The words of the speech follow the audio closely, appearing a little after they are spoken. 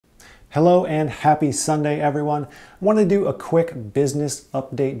Hello and happy Sunday, everyone. I want to do a quick business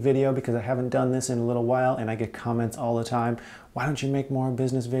update video because I haven't done this in a little while and I get comments all the time. Why don't you make more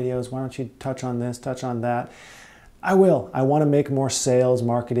business videos? Why don't you touch on this, touch on that? I will. I want to make more sales,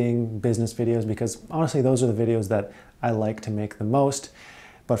 marketing, business videos because honestly, those are the videos that I like to make the most.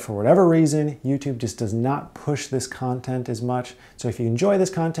 But for whatever reason, YouTube just does not push this content as much. So if you enjoy this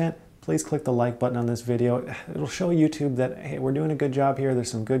content, please click the like button on this video. It'll show YouTube that, hey, we're doing a good job here.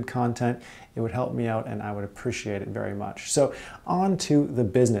 There's some good content. It would help me out and I would appreciate it very much. So on to the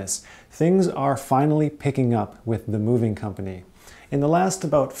business. Things are finally picking up with the moving company. In the last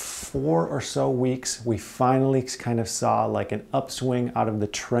about 4 or so weeks, we finally kind of saw like an upswing out of the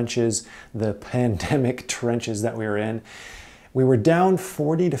trenches, the pandemic trenches that we were in. We were down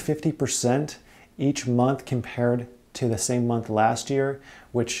 40 to 50% each month compared to the same month last year,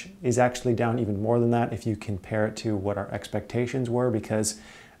 which is actually down even more than that if you compare it to what our expectations were, because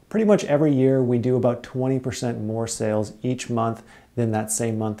pretty much every year we do about 20% more sales each month than that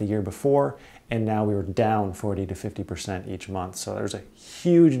same month the year before, and now we were down 40 to 50% each month. So there's a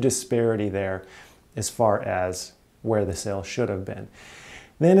huge disparity there as far as where the sales should have been.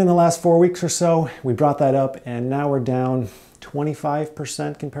 Then in the last 4 weeks or so, we brought that up and now we're down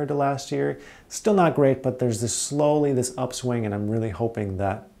 25% compared to last year. Still not great, but there's this upswing, and I'm really hoping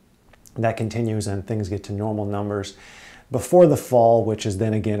that that continues and things get to normal numbers before the fall, which is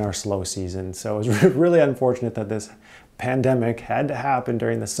then again our slow season. So it was really unfortunate that this pandemic had to happen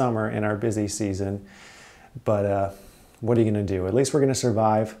during the summer in our busy season. But what are you gonna do? At least we're gonna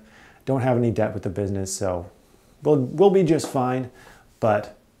survive. Don't have any debt with the business, so we'll be just fine.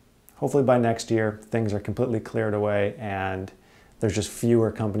 But hopefully by next year, things are completely cleared away and there's just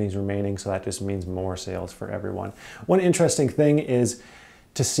fewer companies remaining, so that just means more sales for everyone. One interesting thing is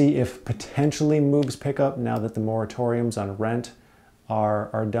to see if potentially moves pick up now that the moratoriums on rent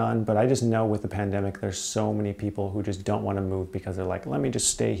are done. But I just know with the pandemic, there's so many people who just don't want to move because they're like, let me just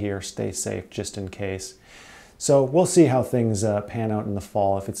stay here, stay safe just in case. So we'll see how things pan out in the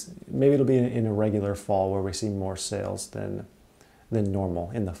fall. Maybe it'll be in a regular fall where we see more sales than normal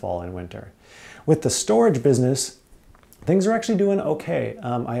in the fall and winter. With the storage business, things are actually doing okay.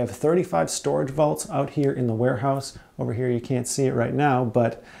 I have 35 storage vaults out here in the warehouse. Over here, you can't see it right now,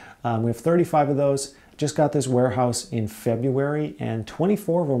 but we have 35 of those. Just got this warehouse in February and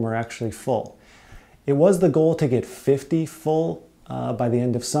 24 of them are actually full. It was the goal to get 50 full by the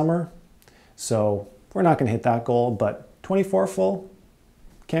end of summer. So we're not gonna hit that goal, but 24 full,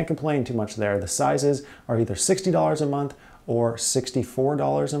 can't complain too much there. The sizes are either $60 a month or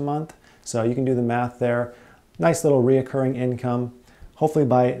 $64 a month. So you can do the math there. Nice little reoccurring income. Hopefully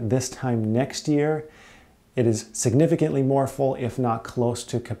by this time next year, it is significantly more full, if not close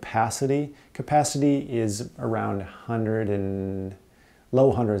to capacity. Capacity is around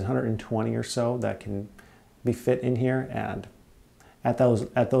low hundreds, 120 or so that can be fit in here. And at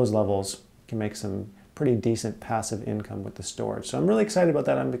those levels, you can make some pretty decent passive income with the storage. So I'm really excited about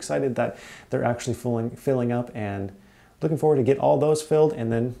that. I'm excited that they're actually filling up and looking forward to get all those filled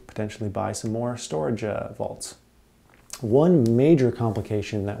and then potentially buy some more storage vaults. One major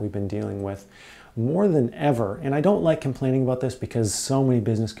complication that we've been dealing with more than ever, and I don't like complaining about this because so many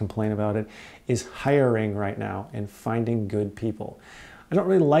businesses complain about it, is hiring right now and finding good people. I don't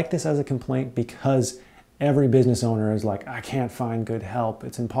really like this as a complaint because every business owner is like, I can't find good help,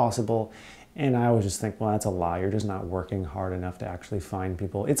 it's impossible. And I always just think, well, that's a lie. You're just not working hard enough to actually find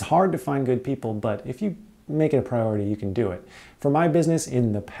people. It's hard to find good people, but if you make it a priority, you can do it. For my business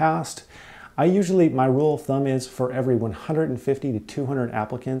in the past, my rule of thumb is for every 150 to 200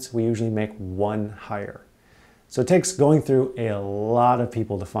 applicants, we usually make one hire. So it takes going through a lot of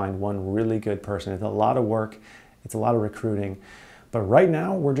people to find one really good person. It's a lot of work, it's a lot of recruiting. But right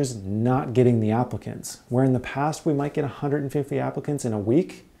now, we're just not getting the applicants. Where in the past, we might get 150 applicants in a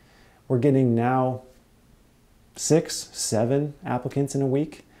week, we're getting now 6, 7 applicants in a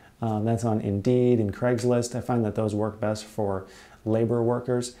week. That's on Indeed and Craigslist. I find that those work best for labor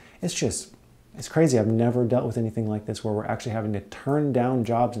workers. It's crazy. I've never dealt with anything like this where we're actually having to turn down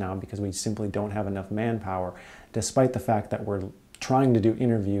jobs now because we simply don't have enough manpower, despite the fact that we're trying to do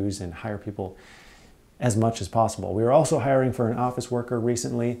interviews and hire people as much as possible. We were also hiring for an office worker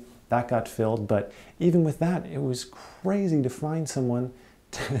recently. That got filled, but even with that, it was crazy to find someone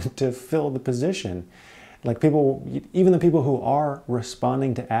to fill the position. Like even the people who are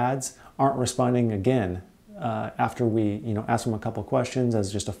responding to ads aren't responding again after we ask them a couple questions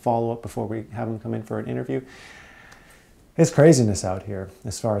as just a follow-up before we have them come in for an interview. It's craziness out here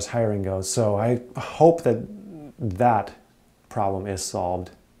as far as hiring goes. So I hope that problem is solved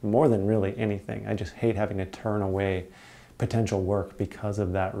more than really anything. I just hate having to turn away potential work because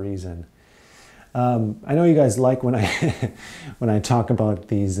of that reason. I know you guys like when I when I talk about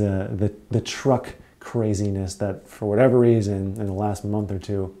these the truck craziness that for whatever reason in the last month or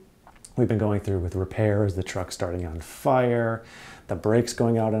two we've been going through with repairs, the truck starting on fire, the brakes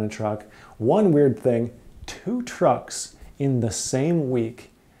going out on a truck. One weird thing, 2 trucks in the same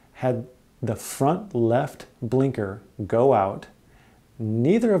week had the front left blinker go out.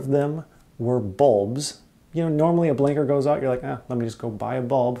 Neither of them were bulbs. You know, normally a blinker goes out, you're like, let me just go buy a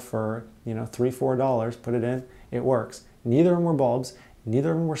bulb for, you know, $3, $4, put it in, it works. Neither of them were bulbs,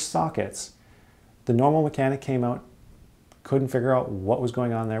 neither of them were sockets. The normal mechanic came out, couldn't figure out what was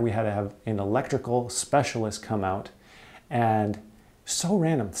going on there. We had to have an electrical specialist come out, and so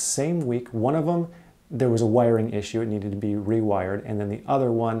random, same week, one of them, there was a wiring issue, it needed to be rewired, and then the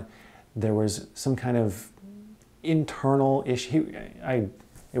other one, there was some kind of internal issue.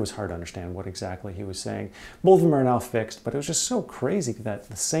 It was hard to understand what exactly he was saying. Both of them are now fixed, but it was just so crazy that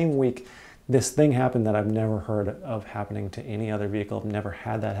the same week this thing happened that I've never heard of happening to any other vehicle. I've never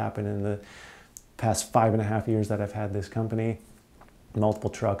had that happen in the past 5.5 years that I've had this company, multiple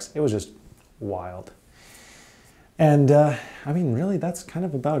trucks. It was just wild. And I mean, really, that's kind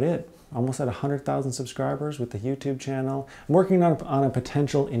of about it. Almost at 100,000 subscribers with the YouTube channel. I'm working on a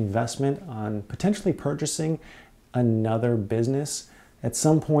potential investment on potentially purchasing another business at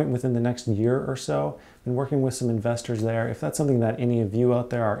some point within the next year or so. Been working with some investors there. If that's something that any of you out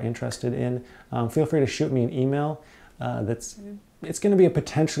there are interested in, feel free to shoot me an email. It's going to be a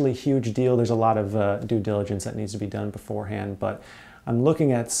potentially huge deal. There's a lot of due diligence that needs to be done beforehand, but I'm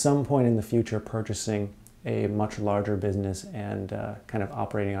looking at some point in the future purchasing a much larger business and kind of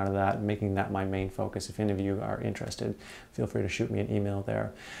operating out of that and making that my main focus. If any of you are interested, feel free to shoot me an email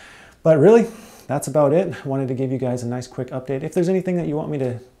there. But really, that's about it. I wanted to give you guys a nice quick update. If there's anything that you want me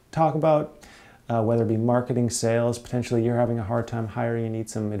to talk about, whether it be marketing, sales, potentially you're having a hard time hiring, you need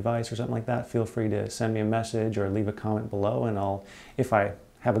some advice or something like that, feel free to send me a message or leave a comment below, and if I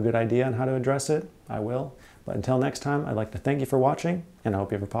have a good idea on how to address it, I will. But until next time, I'd like to thank you for watching, and I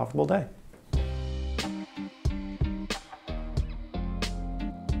hope you have a profitable day.